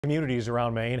Communities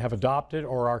around Maine have adopted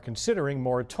or are considering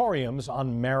moratoriums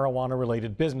on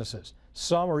marijuana-related businesses.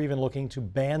 Some are even looking to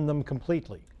ban them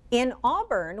completely. In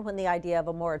Auburn, when the idea of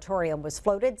a moratorium was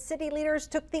floated, city leaders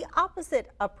took the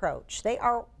opposite approach. They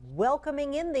are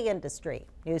welcoming in the industry.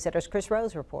 News Editor's Chris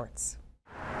Rose reports.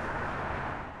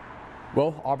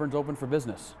 Well, Auburn's open for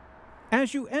business.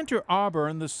 As you enter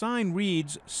Auburn, the sign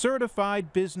reads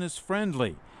Certified Business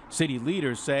Friendly. City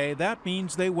leaders say that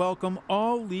means they welcome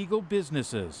all legal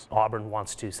businesses. Auburn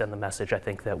wants to send the message, I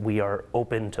think, that we are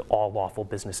open to all lawful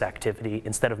business activity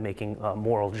instead of making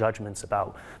moral judgments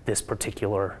about this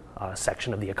particular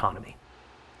section of the economy.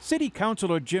 City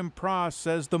Councilor Jim Pross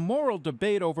says the moral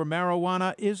debate over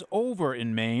marijuana is over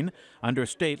in Maine. Under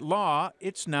state law,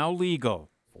 it's now legal.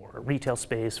 For retail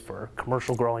space, for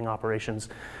commercial growing operations,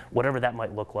 whatever that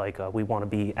might look like, we want to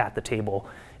be at the table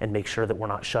and make sure that we're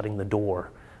not shutting the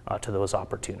door to those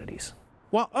opportunities.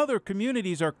 While other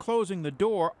communities are closing the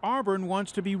door, Auburn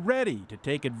wants to be ready to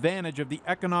take advantage of the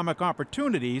economic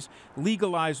opportunities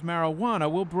legalized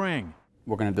marijuana will bring.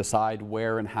 We're going to decide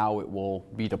where and how it will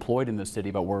be deployed in the city,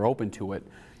 but we're open to it.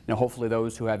 Hopefully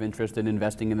those who have interest in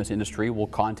investing in this industry will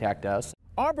contact us.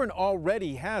 Auburn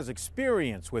already has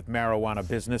experience with marijuana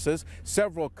businesses.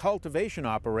 Several cultivation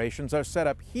operations are set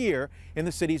up here in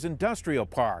the city's industrial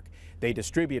park. They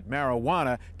distribute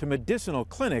marijuana to medicinal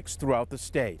clinics throughout the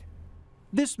state.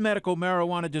 This medical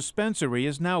marijuana dispensary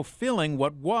is now filling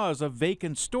what was a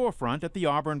vacant storefront at the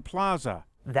Auburn Plaza.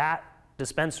 That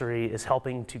dispensary is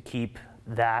helping to keep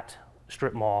that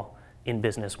strip mall in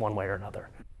business one way or another.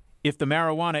 If the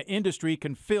marijuana industry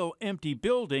can fill empty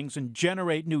buildings and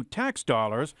generate new tax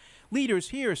dollars, leaders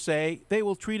here say they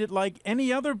will treat it like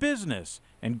any other business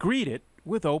and greet it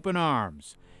with open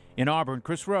arms. In Auburn,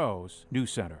 Chris Rose,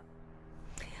 News Center.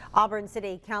 Auburn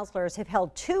City councilors have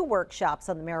held 2 workshops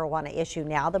on the marijuana issue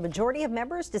now. The majority of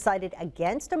members decided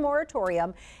against a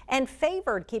moratorium and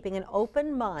favored keeping an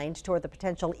open mind toward the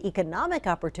potential economic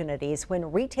opportunities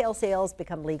when retail sales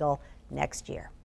become legal next year.